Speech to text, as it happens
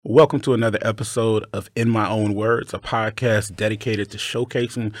Welcome to another episode of In My Own Words, a podcast dedicated to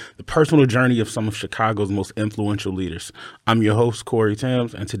showcasing the personal journey of some of Chicago's most influential leaders. I'm your host, Cory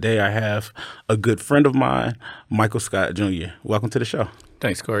Thames, and today I have a good friend of mine, Michael Scott Jr. Welcome to the show.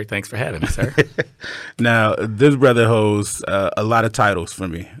 Thanks, Cory. Thanks for having me, sir. Now, this brother holds a lot of titles for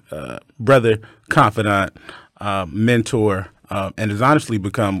me. Brother, confidant, mentor, and has honestly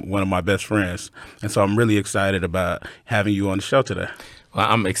become one of my best friends. And so I'm really excited about having you on the show today. Well,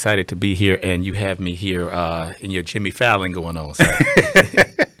 I'm excited to be here, and you have me here in your Jimmy Fallon going on, sir.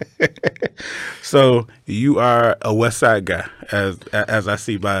 So you are a West Side guy, as I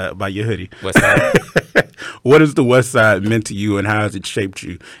see by your hoodie. West Side. What has the West Side meant to you, and how has it shaped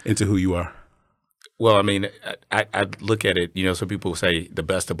you into who you are? Well, I mean, I look at it, some people say the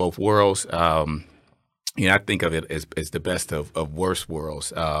best of both worlds. I think of it as the best of worst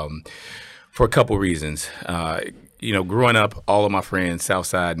worlds for a couple reasons. Growing up, all of my friends, South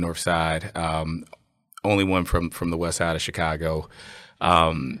Side, North Side, only one from the West Side of Chicago.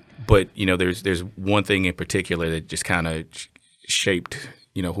 But there's one thing in particular that just kind of shaped,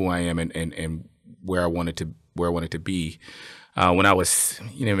 who I am and where I wanted to be. When I was,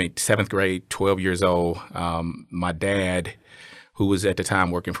 seventh grade, 12 years old, my dad, who was at the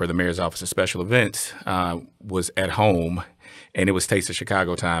time working for the Mayor's Office of Special Events, was at home. And it was Taste of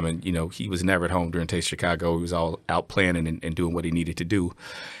Chicago time, and he was never at home during Taste of Chicago. He was all out planning and doing what he needed to do.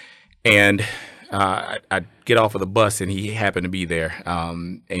 And I'd get off of the bus, and he happened to be there.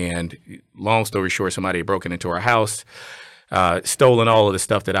 And long story short, somebody had broken into our house, stolen all of the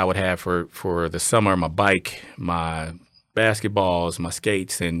stuff that I would have for the summer: my bike, my basketballs, my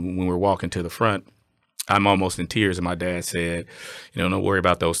skates. And when we were walking to the front, I'm almost in tears, and my dad said, "Don't worry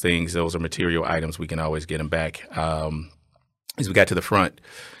about those things. Those are material items. We can always get them back." As we got to the front,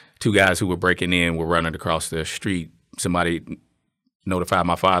 two guys who were breaking in were running across the street. Somebody notified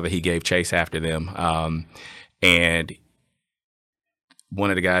my father. He gave chase after them. And one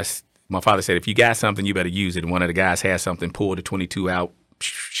of the guys, my father said, "If you got something, you better use it." And one of the guys had something, pulled the .22 out,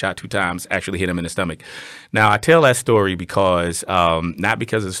 shot 2 times, actually hit him in the stomach. Now, I tell that story because, not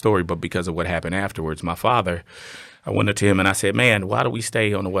because of the story, but because of what happened afterwards. My father, I went up to him and I said, "Man, why do we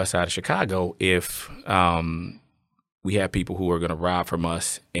stay on the west side of Chicago if we have people who are going to rob from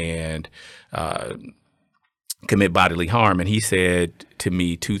us and commit bodily harm?" And he said to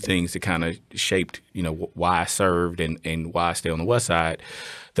me two things that kind of shaped, why I served and why I stay on the West Side.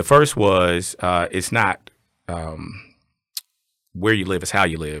 The first was it's not where you live, it's how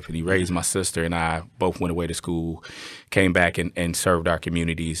you live. And he raised my sister and I, both went away to school, came back and served our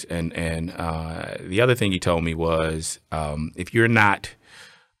communities. And the other thing he told me was if you're not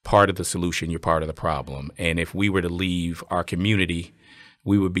part of the solution, you're part of the problem. And if we were to leave our community,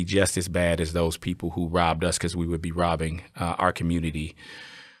 we would be just as bad as those people who robbed us, because we would be robbing our community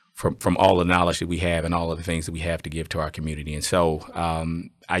from all the knowledge that we have and all of the things that we have to give to our community. And so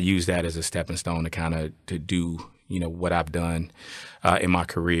I use that as a stepping stone to do, what I've done in my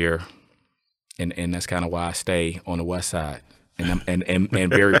career. And that's kind of why I stay on the West Side. And I'm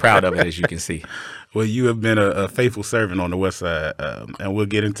very proud of it, as you can see. Well, you have been a faithful servant on the West Side, and we'll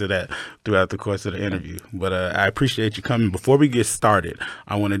get into that throughout the course of the interview. But I appreciate you coming. Before we get started,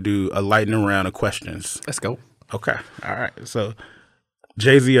 I want to do a lightning round of questions. Let's go. Okay. All right. So,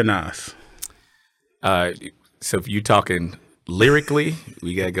 Jay-Z or Nas? So if you're talking lyrically,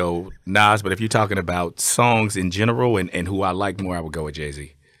 we got to go Nas. But if you're talking about songs in general and who I like more, I would go with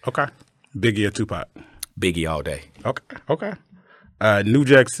Jay-Z. Okay. Biggie or Tupac? Biggie all day. Okay. New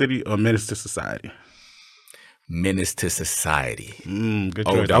Jack City or Menace to Society? Menace to Society. Good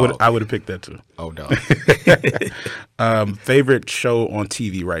choice. I would have picked that too. Oh, no. Favorite show on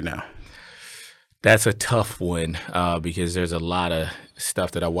TV right now? That's a tough one because there's a lot of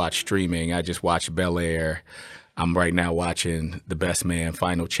stuff that I watch streaming. I just watched Bel Air. I'm right now watching The Best Man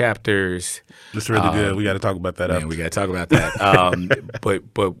Final Chapters. It's really good. We got to talk about that. We got to talk about that. But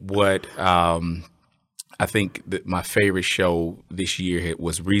what I think that my favorite show this year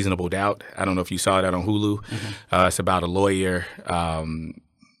was Reasonable Doubt. I don't know if you saw that on Hulu. Mm-hmm. It's about a lawyer.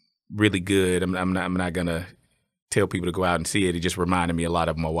 Really good. I'm not gonna tell people to go out and see it. It just reminded me a lot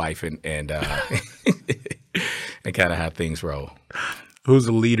of my wife and and kind of how things roll. Who's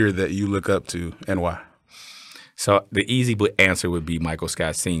a leader that you look up to and why? So the easy answer would be Michael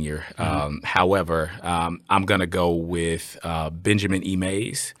Scott Sr. However, I'm going to go with Benjamin E.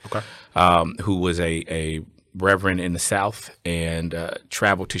 Mays, who was a reverend in the South and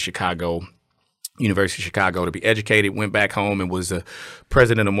traveled to Chicago, University of Chicago, to be educated, went back home and was the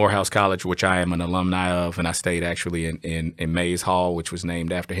president of Morehouse College, which I am an alumni of, and I stayed actually in Mays Hall, which was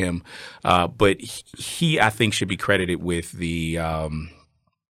named after him. But he, I think, should be credited with the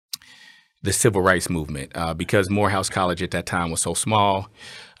the civil rights movement. Because Morehouse College at that time was so small,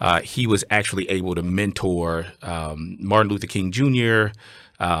 he was actually able to mentor Martin Luther King Jr.,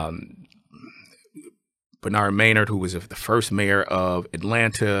 Bernard Maynard, who was the first mayor of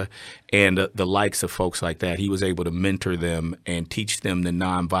Atlanta, and the likes of folks like that. He was able to mentor them and teach them the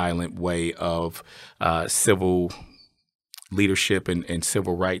nonviolent way of civil leadership and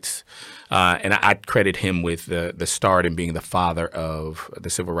civil rights. And I credit him with the start and being the father of the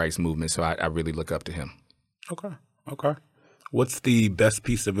civil rights movement. So I really look up to him. Okay. What's the best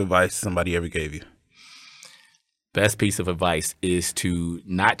piece of advice somebody ever gave you? Best piece of advice is to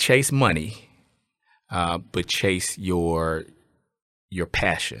not chase money, but chase your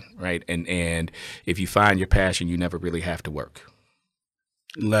passion, right? And if you find your passion, you never really have to work.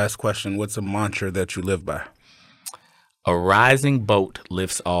 Last question. What's a mantra that you live by? A rising boat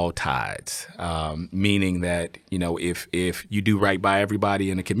lifts all tides, meaning that, if you do right by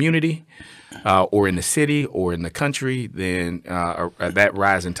everybody in the community or in the city or in the country, then that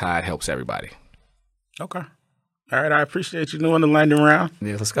rising tide helps everybody. Okay. All right, I appreciate you doing the lightning round.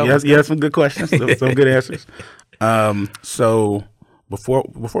 Yeah, let's go. You had some good questions, some good answers. So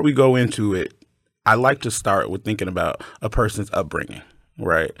before we go into it, I like to start with thinking about a person's upbringing,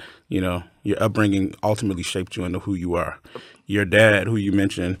 right? Your upbringing ultimately shaped you into who you are. Your dad, who you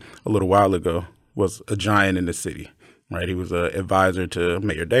mentioned a little while ago, was a giant in the city, right? He was an advisor to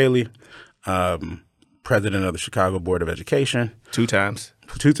Mayor Daley, president of the Chicago Board of Education. Two times.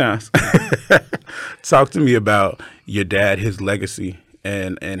 Talk to me about your dad, his legacy,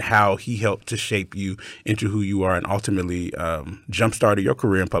 and how he helped to shape you into who you are and ultimately jump-started your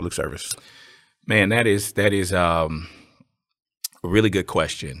career in public service. Man, that is a really good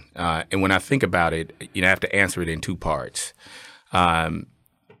question. And when I think about it, I have to answer it in two parts. It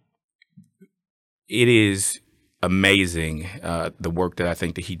is amazing the work that I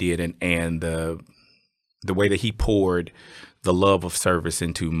think that he did and the way that he poured the love of service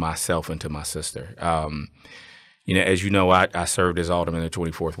into myself and to my sister. As you know, I served as alderman of the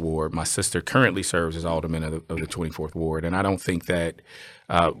 24th Ward. My sister currently serves as alderman of the 24th Ward. And I don't think that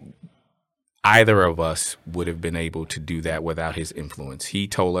either of us would have been able to do that without his influence. He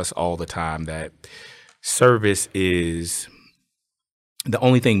told us all the time that service is the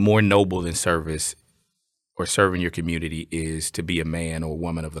only thing more noble than service or serving your community is to be a man or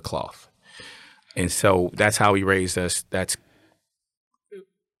woman of the cloth. And so that's how he raised us. That's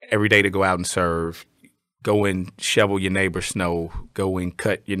every day to go out and serve, go and shovel your neighbor's snow, go and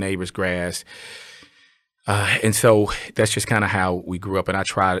cut your neighbor's grass. And so that's just kind of how we grew up. And I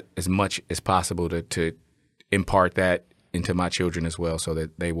try as much as possible to impart that into my children as well so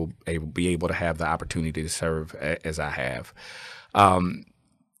that they will be able to have the opportunity to serve as I have.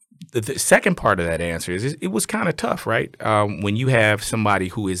 The second part of that answer is it was kind of tough, right? When you have somebody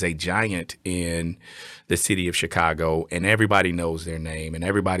who is a giant in the city of Chicago and everybody knows their name and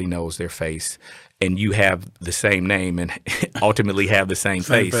everybody knows their face, and you have the same name and ultimately have the same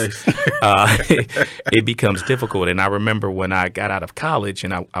face. It becomes difficult. And I remember when I got out of college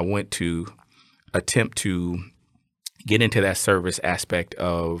and I went to attempt to get into that service aspect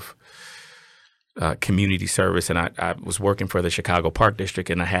of community service, and I was working for the Chicago Park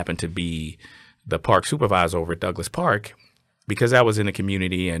District, and I happened to be the park supervisor over at Douglas Park because I was in the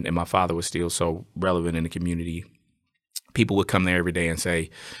community and my father was still so relevant in the community. People would come there every day and say,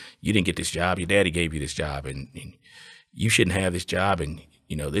 you didn't get this job, your daddy gave you this job, and you shouldn't have this job, and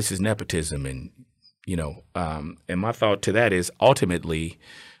this is nepotism, and and my thought to that is ultimately,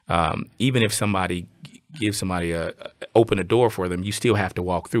 even if somebody gives somebody open a door for them, you still have to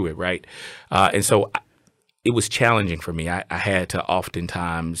walk through it, right? And so it was challenging for me. I had to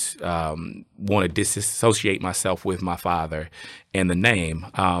oftentimes want to disassociate myself with my father and the name.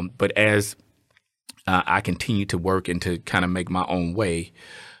 But as I continued to work and to kind of make my own way,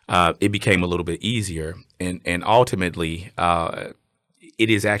 it became a little bit easier. And ultimately, it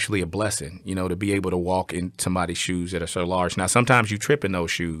is actually a blessing, to be able to walk in somebody's shoes that are so large. Now, sometimes you trip in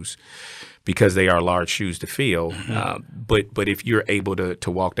those shoes because they are large shoes to fill. But if you're able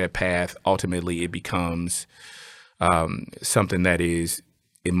to walk that path, ultimately it becomes something that is,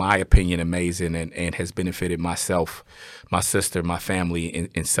 in my opinion, amazing and has benefited myself, my sister, my family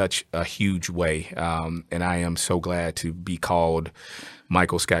in such a huge way. And I am so glad to be called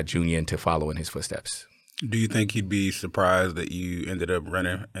Michael Scott Jr. and to follow in his footsteps. Do you think he'd be surprised that you ended up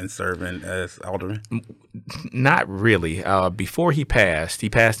running and serving as alderman? Not really. Before he passed in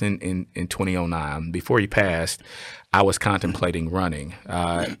 2009. Before he passed, I was contemplating running.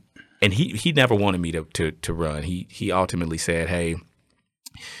 And he never wanted me to run. He ultimately said, hey,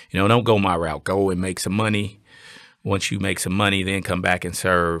 don't go my route. Go and make some money. once you make some money, then come back and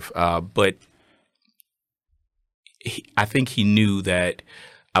serve. But I think he knew that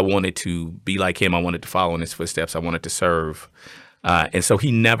I wanted to be like him. I wanted to follow in his footsteps. I wanted to serve. And so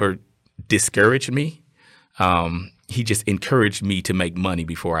he never discouraged me. He just encouraged me to make money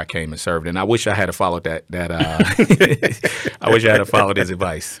before I came and served. And I wish I had followed that. I wish I had followed his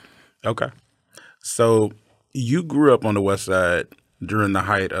advice. Okay. So you grew up on the West Side during the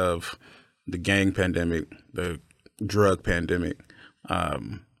height of the gang pandemic, the drug pandemic.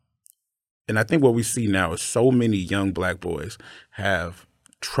 And I think what we see now is so many young black boys have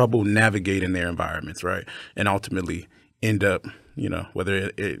trouble navigating their environments, right? And ultimately end up,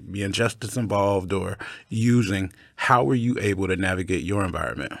 whether it be injustice involved or using. How were you able to navigate your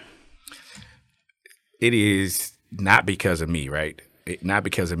environment? It is not because of me, right? Not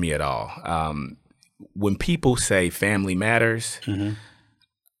because of me at all. When people say family matters,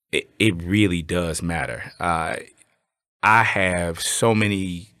 it really does matter. I have so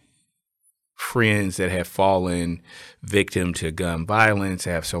many friends that have fallen victim to gun violence.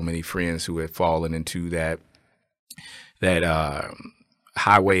 I have so many friends who have fallen into that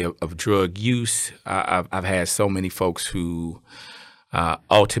highway of drug use. I've had so many folks who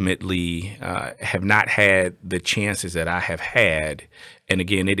ultimately have not had the chances that I have had. And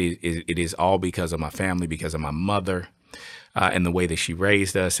again, it is all because of my family, because of my mother. And the way that she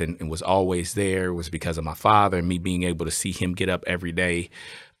raised us and was always there was because of my father and me being able to see him get up every day,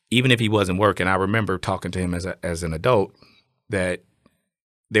 even if he wasn't working. I remember talking to him as an adult that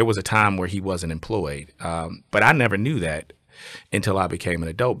there was a time where he wasn't employed. But I never knew that until I became an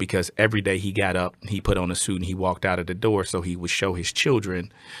adult, because every day he got up, he put on a suit and he walked out of the door so he would show his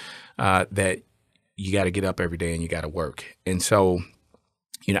children that you got to get up every day and you got to work. And so,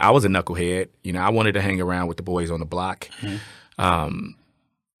 I was a knucklehead. I wanted to hang around with the boys on the block. And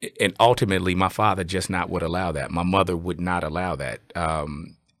ultimately, my father just not would allow that. My mother would not allow that.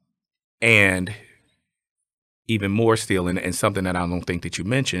 And even more still, and something that I don't think that you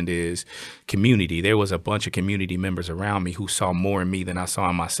mentioned is community. There was a bunch of community members around me who saw more in me than I saw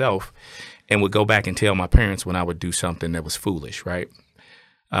in myself and would go back and tell my parents when I would do something that was foolish, right?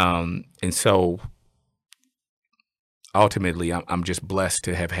 And so ultimately, I'm just blessed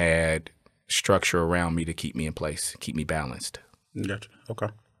to have had structure around me to keep me in place, keep me balanced. Gotcha. Okay.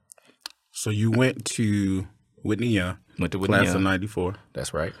 So you went to Whitney Young, class of 94.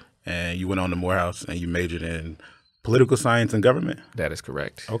 That's right. And you went on to Morehouse and you majored in political science and government? That is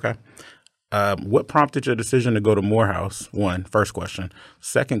correct. Okay. What prompted your decision to go to Morehouse? First question.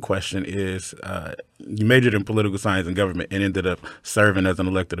 Second question is, you majored in political science and government and ended up serving as an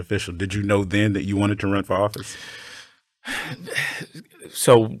elected official. Did you know then that you wanted to run for office?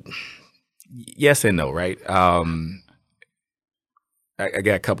 So, yes and no, right? I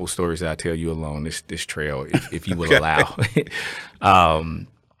got a couple stories that I'll tell you along this trail, if you will allow.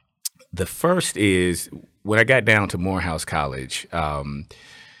 The first is when I got down to Morehouse College, I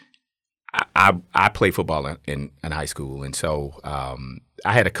played football in high school. And so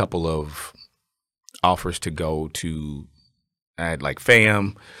I had a couple of offers to go to, I had like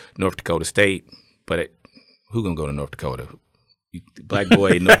FAM, North Dakota State, but who going to go to North Dakota? Black boy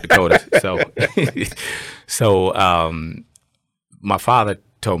in North Dakota. So my father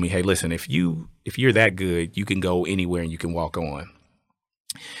told me, hey, listen, if you're that good, you can go anywhere and you can walk on.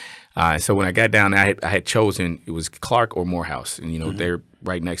 So when I got down, I had chosen, it was Clark or Morehouse, and they're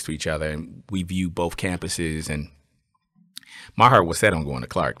right next to each other, and we view both campuses, and my heart was set on going to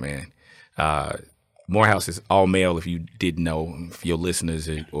Clark, man. Morehouse is all male. If you didn't know, if your listeners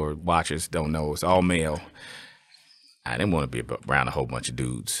or watchers don't know, it's all male. I didn't want to be around a whole bunch of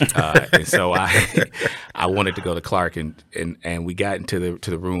dudes, and so I wanted to go to Clark, and we got into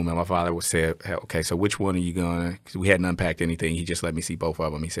the room, and my father would say, "Okay, so which one are you gonna?" Because we hadn't unpacked anything. He just let me see both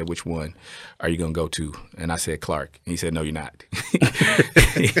of them. He said, "Which one are you gonna go to?" And I said, "Clark." And he said, "No, you're not."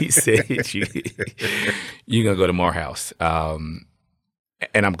 He said, "You're gonna go to Morehouse." And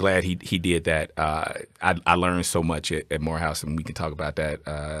I'm glad he did that. I learned so much at Morehouse, and we can talk about that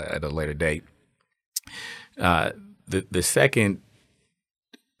at a later date. The second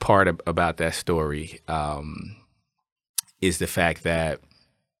part about that story is the fact that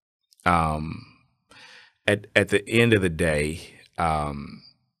at the end of the day,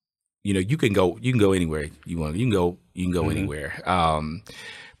 you can go anywhere you want. You can go anywhere,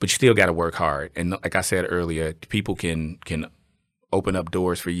 but you still got to work hard. And like I said earlier, people can open up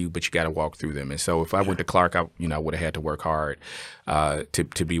doors for you, but you got to walk through them. And so if I went to Clark, I would have had to work hard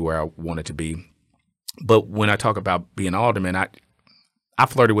to be where I wanted to be. But when I talk about being alderman, I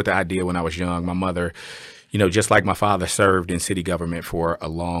flirted with the idea when I was young. My mother, just like my father, served in city government for a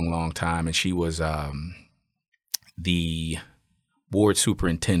long, long time, and she was the ward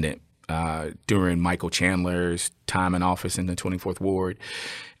superintendent during Michael Chandler's time in office in the 24th Ward.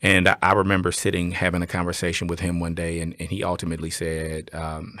 And I remember having a conversation with him one day, and he ultimately said,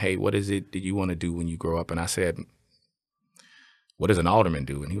 hey, what is it that you want to do when you grow up? And I said, what does an alderman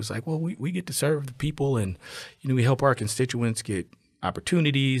do? And he was like, well, we get to serve the people, and we help our constituents get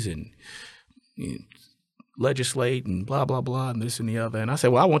opportunities and legislate and blah, blah, blah, and this and the other. And I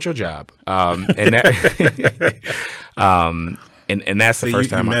said, well, I want your job. And that, and that's the first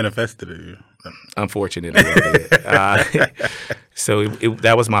time you manifested it. Unfortunately, I did. So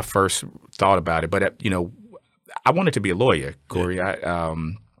that was my first thought about it. But I wanted to be a lawyer, Corey. Yeah.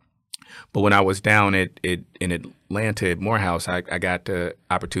 But when I was down in Atlanta at Morehouse, I got the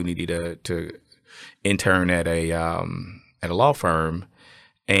opportunity to intern at a law firm,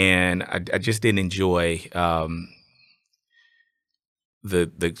 and I just didn't enjoy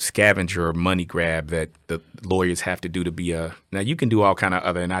the scavenger or money grab that the lawyers have to do to be now you can do all kind of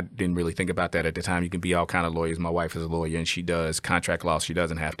other, and I didn't really think about that at the time. You can be all kind of lawyers. My wife is a lawyer, and she does contract law. She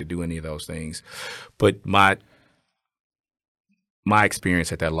doesn't have to do any of those things. But my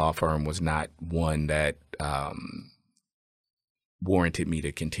experience at that law firm was not one that warranted me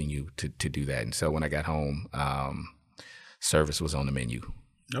to continue to do that. And so when I got home, service was on the menu.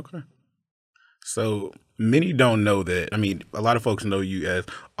 Okay. So many don't know that. I mean, a lot of folks know you as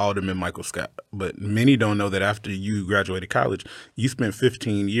Alderman Michael Scott, but many don't know that after you graduated college, you spent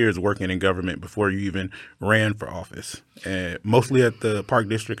 15 years working in government before you even ran for office, and mostly at the Park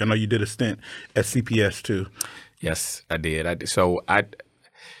District. I know you did a stint at CPS too. Yes, I did. So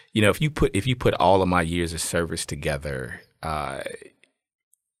if you put all of my years of service together,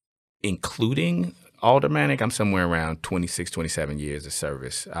 including aldermanic, I'm somewhere around 26, 27 years of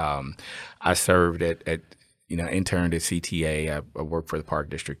service. I served interned at CTA. I worked for the Park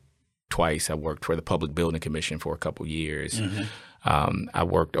District twice. I worked for the Public Building Commission for a couple years. Mm-hmm. I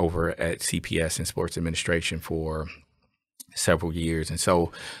worked over at CPS in sports administration for several years. And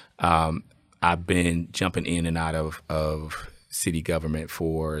so I've been jumping in and out of city government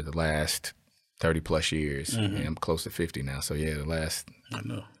for the last 30 plus years. Mm-hmm. And I'm close to 50 now. So yeah, I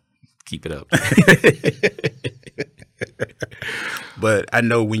know. Keep it up. But I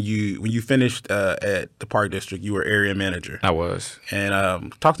know when you finished at the Park District, you were area manager. I was.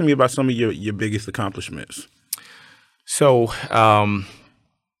 And talk to me about some of your biggest accomplishments. So,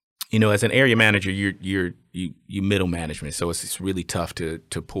 as an area manager, you middle management, so it's really tough to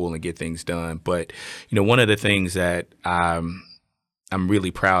pull and get things done. But one of the things that I'm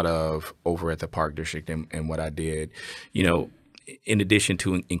really proud of over at the Park District and what I did, in addition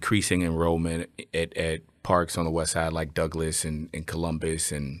to increasing enrollment at parks on the west side like Douglas and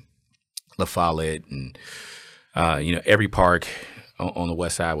Columbus and La Follette and every park on the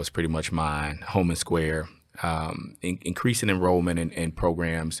west side was pretty much mine, Home and Square. Increasing enrollment and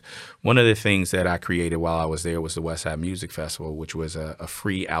programs. One of the things that I created while I was there was the West Side Music Festival, which was a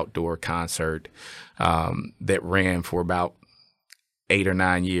free outdoor concert that ran for about 8 or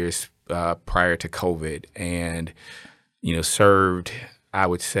 9 years prior to COVID, and served, I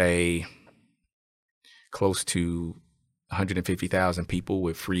would say, close to 150,000 people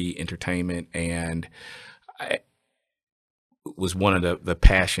with free entertainment, and it was one of the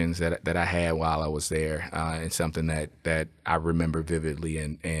passions that I had while I was there, and something that I remember vividly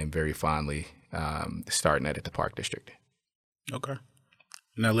and very fondly, starting at the Park District. Okay.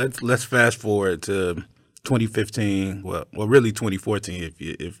 Now let's fast forward to 2015. Well, really 2014,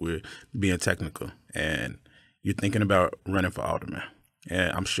 if we're being technical, and you're thinking about running for alderman.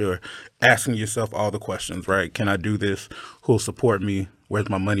 And I'm sure asking yourself all the questions, right? Can I do this? Who'll support me? Where's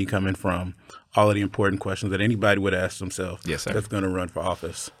my money coming from? All of the important questions that anybody would ask themselves. Yes, sir. That's going to run for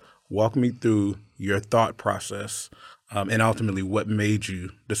office. Walk me through your thought process, and ultimately what made you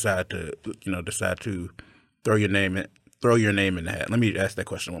decide to throw your name in the hat. Let me ask that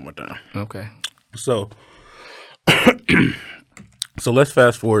question one more time. Okay. So let's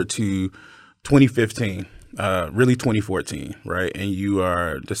fast forward to 2015. Really 2014, right? And you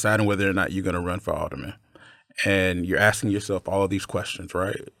are deciding whether or not you're going to run for alderman. And you're asking yourself all of these questions,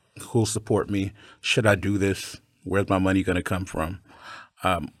 right? Who'll support me? Should I do this? Where's my money going to come from?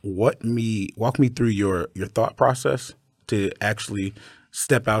 Walk me through your thought process to actually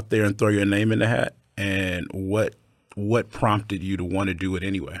step out there and throw your name in the hat, and what prompted you to want to do it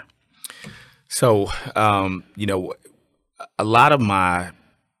anyway? So, a lot of my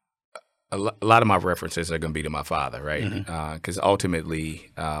references are going to be to my father, right? Because ultimately,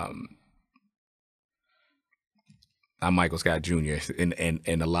 I'm Michael Scott Jr.,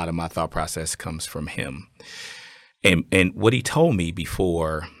 and a lot of my thought process comes from him. And what he told me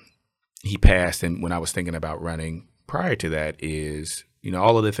before he passed, and when I was thinking about running, prior to that is,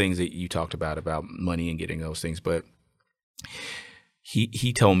 all of the things that you talked about money and getting those things. But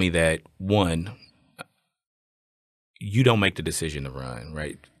he told me that, one, you don't make the decision to run,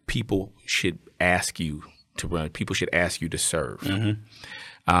 right? People should ask you to run. People should ask you to serve. Mm-hmm.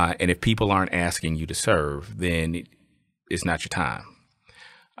 And if people aren't asking you to serve, then it's not your time.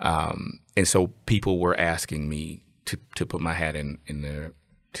 And so people were asking me to put my hat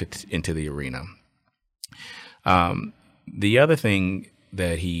into the arena. The other thing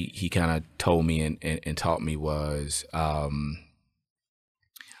that he kind of told me and taught me was,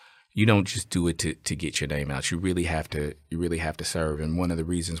 you don't just do it to get your name out. You really have to serve. And one of the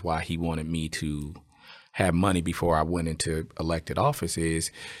reasons why he wanted me to have money before I went into elected office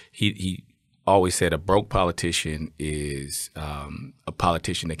is he always said a broke politician is a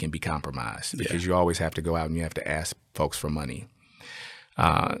politician that can be compromised, because you always have to go out and you have to ask folks for money.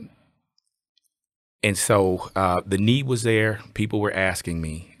 And so the need was there. People were asking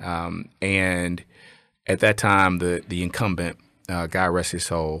me. And at that time, the incumbent, God rest his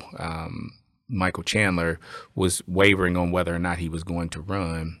soul, Michael Chandler, was wavering on whether or not he was going to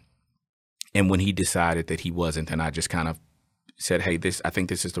run. And when he decided that he wasn't, then I just kind of said, hey, I think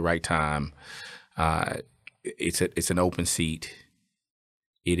this is the right time. It's an open seat.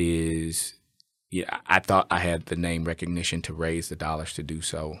 It is, I thought I had the name recognition to raise the dollars to do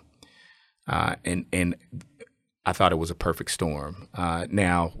so. And I thought it was a perfect storm.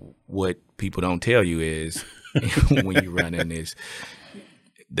 Now, what people don't tell you is when you run in is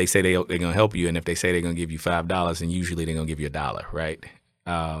they say they're going to help you. And if they say they're going to give you $5, then usually they're going to give you $1, right?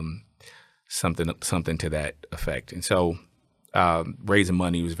 Something to that effect. And so raising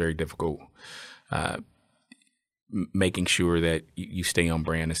money was very difficult. Making sure that you stay on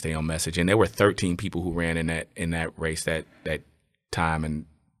brand and stay on message. And there were 13 people who ran in that race that time, and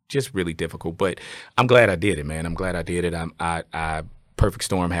just really difficult. But I'm glad I did it, man. I'm glad I did it. I perfect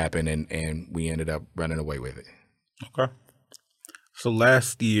storm happened, and we ended up running away with it. Okay. So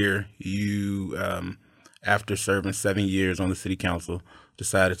last year, you, after serving 7 years on the city council,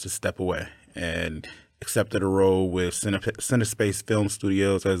 decided to step away and accepted a role with CineSpace Film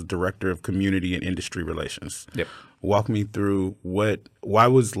Studios as Director of Community and Industry Relations. Yep. Walk me through why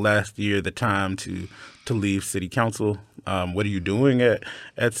was last year the time to leave city council? What are you doing at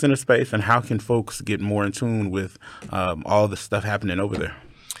CineSpace, and how can folks get more in tune with all the stuff happening over there?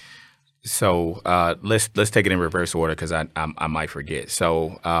 So let's take it in reverse order, because I might forget.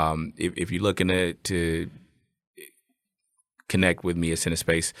 So if you're looking to connect with me at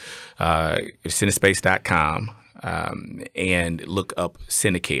CineSpace, cinespace.com, and look up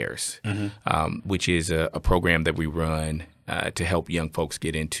CineCares, which is a program that we run to help young folks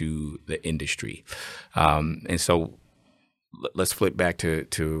get into the industry. And so let's flip back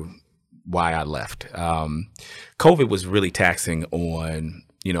to why I left. COVID was really taxing on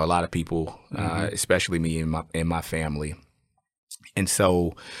a lot of people, especially me and my family. And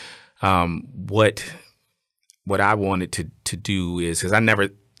so what I wanted to do is, because I never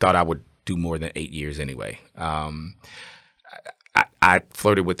thought I would do more than 8 years anyway. I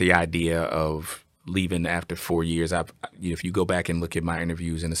flirted with the idea of leaving after 4 years. If you go back and look at my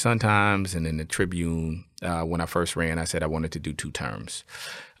interviews in the Sun-Times and in the Tribune, when I first ran, I said I wanted to do 2 terms.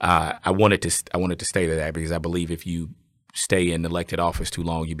 I wanted to stay to that, because I believe if you stay in elected office too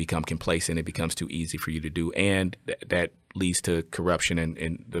long, you become complacent. It becomes too easy for you to do, and that leads to corruption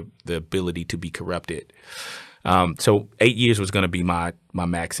and the ability to be corrupted. So 8 years was going to be my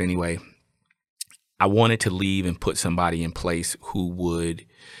max anyway. I wanted to leave and put somebody in place who would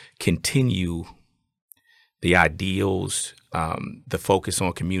continue the ideals, the focus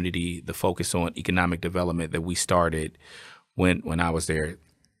on community, the focus on economic development that we started when I was there.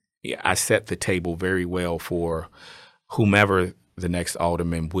 I set the table very well for whomever the next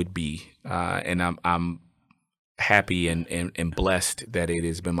alderman would be, and I'm happy and blessed that it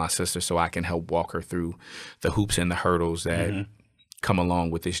has been my sister, so I can help walk her through the hoops and the hurdles that come along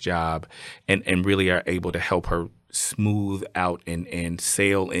with this job, and really are able to help her smooth out and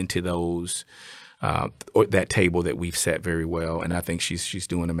sail into those or that table that we've set very well. And I think she's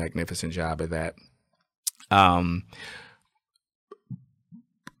doing a magnificent job of that.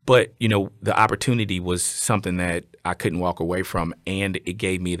 But, the opportunity was something that I couldn't walk away from, and it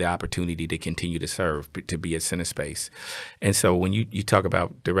gave me the opportunity to continue to serve, to be at CineSpace. And so when you talk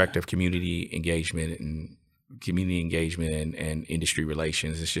about Director of Community Engagement and Industry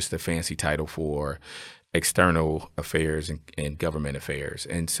Relations, it's just a fancy title for external affairs and government affairs.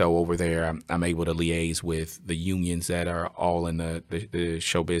 And so over there, I'm able to liaise with the unions that are all in the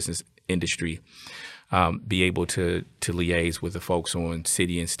show business industry, be able to liaise with the folks on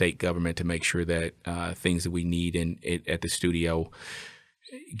city and state government to make sure that things that we need at the studio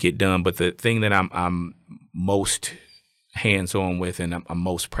get done. But the thing that I'm most hands-on with and I'm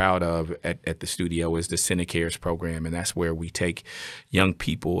most proud of at the studio is the Cinecares program, and that's where we take young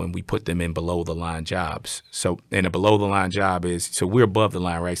people and we put them in below-the-line jobs. So, and a below-the-line job is, so we're above the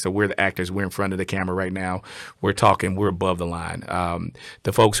line, right? So we're the actors, we're in front of the camera right now, we're talking, we're above the line.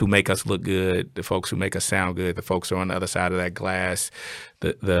 The folks who make us look good, the folks who make us sound good, the folks who are on the other side of that glass,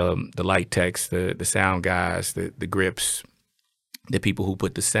 the light techs, the sound guys, the grips, the people who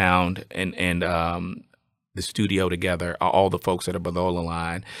put the sound and the studio together are all the folks that are below the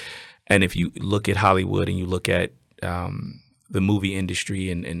line. And if you look at Hollywood and you look at the movie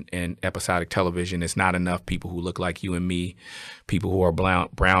industry and episodic television, it's not enough people who look like you and me, people who are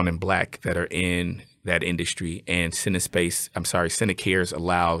brown and black that are in that industry. And Cinecares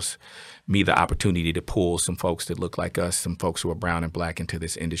allows me the opportunity to pull some folks that look like us, some folks who are brown and black into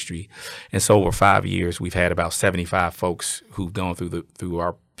this industry. And so over 5 years, we've had about 75 folks who've gone through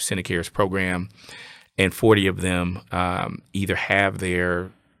our Cinecares program. And 40 of them either have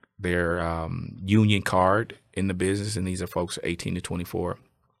their union card in the business, and these are folks 18 to 24,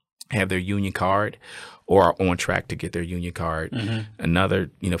 have their union card or are on track to get their union card. Mm-hmm. Another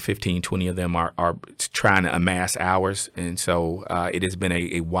 15, 20 of them are trying to amass hours. And so it has been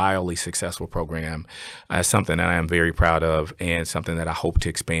a wildly successful program, something that I am very proud of and something that I hope to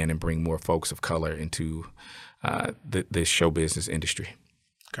expand and bring more folks of color into the show business industry.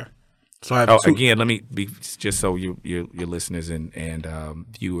 Okay. So I have again, let me be just so your listeners and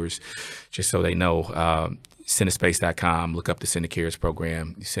viewers, just so they know, Cinespace.com. Look up the Cinecares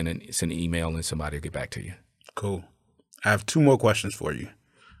program. You send an email and somebody will get back to you. Cool. I have 2 more questions for you.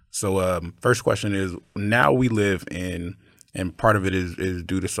 So first question is: now we live in, and part of it is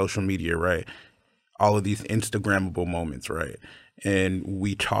due to social media, right? All of these Instagrammable moments, right? And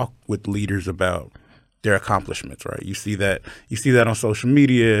we talk with leaders about their accomplishments, right? You see that on social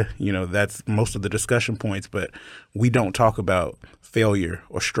media, that's most of the discussion points, but we don't talk about failure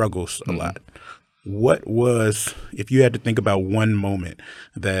or struggles a lot. What was, if you had to think about one moment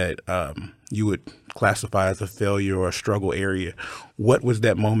that you would classify as a failure or a struggle area, what was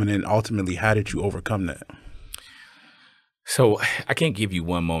that moment, and ultimately how did you overcome that? So I can't give you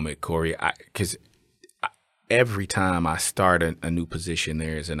one moment, Corey, because every time I start a new position,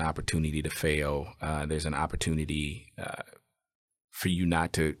 there's an opportunity to fail. There's an opportunity for you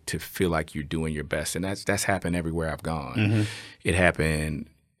not to feel like you're doing your best. And that's happened everywhere I've gone. Mm-hmm. It happened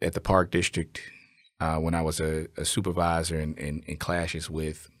at the Park District when I was a supervisor in clashes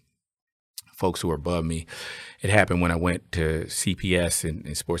with folks who were above me. It happened when I went to CPS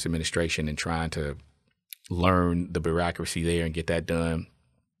in sports administration and trying to learn the bureaucracy there and get that done.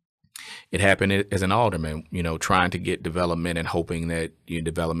 It happened as an alderman, trying to get development and hoping that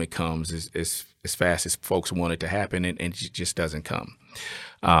development comes as fast as folks want it to happen, and it just doesn't come.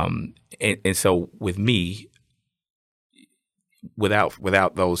 And so with me,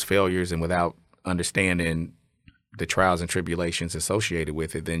 without those failures and without understanding the trials and tribulations associated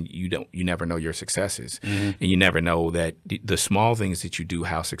with it, then you never know your successes, mm-hmm. and you never know that the small things that you do,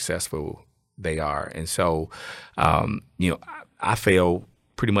 how successful they are. And so, I fail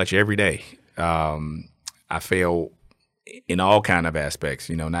pretty much every day. I fail in all kind of aspects,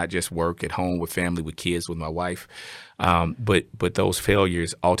 not just work, at home, with family, with kids, with my wife. But those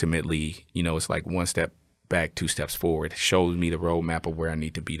failures ultimately, it's like one step back, 2 steps forward. It shows me the roadmap of where I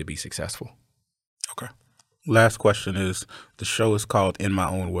need to be successful. Okay. Last question is, the show is called In My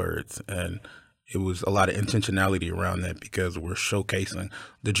Own Words, and it was a lot of intentionality around that because we're showcasing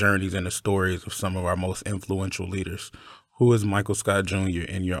the journeys and the stories of some of our most influential leaders. Who is Michael Scott Jr.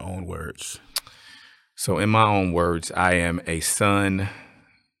 in your own words? So in my own words, I am a son,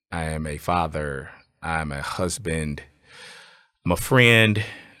 I am a father, I am a husband, I'm a friend,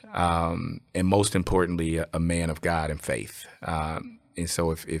 and most importantly, a man of God and faith. And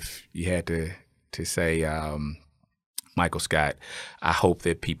so if you had to say Michael Scott, I hope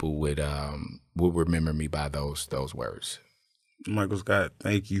that people would remember me by those words. Michael Scott,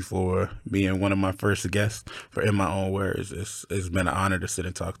 thank you for being one of my first guests for In My Own Words. It's been an honor to sit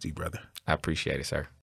and talk to you, brother. I appreciate it, sir.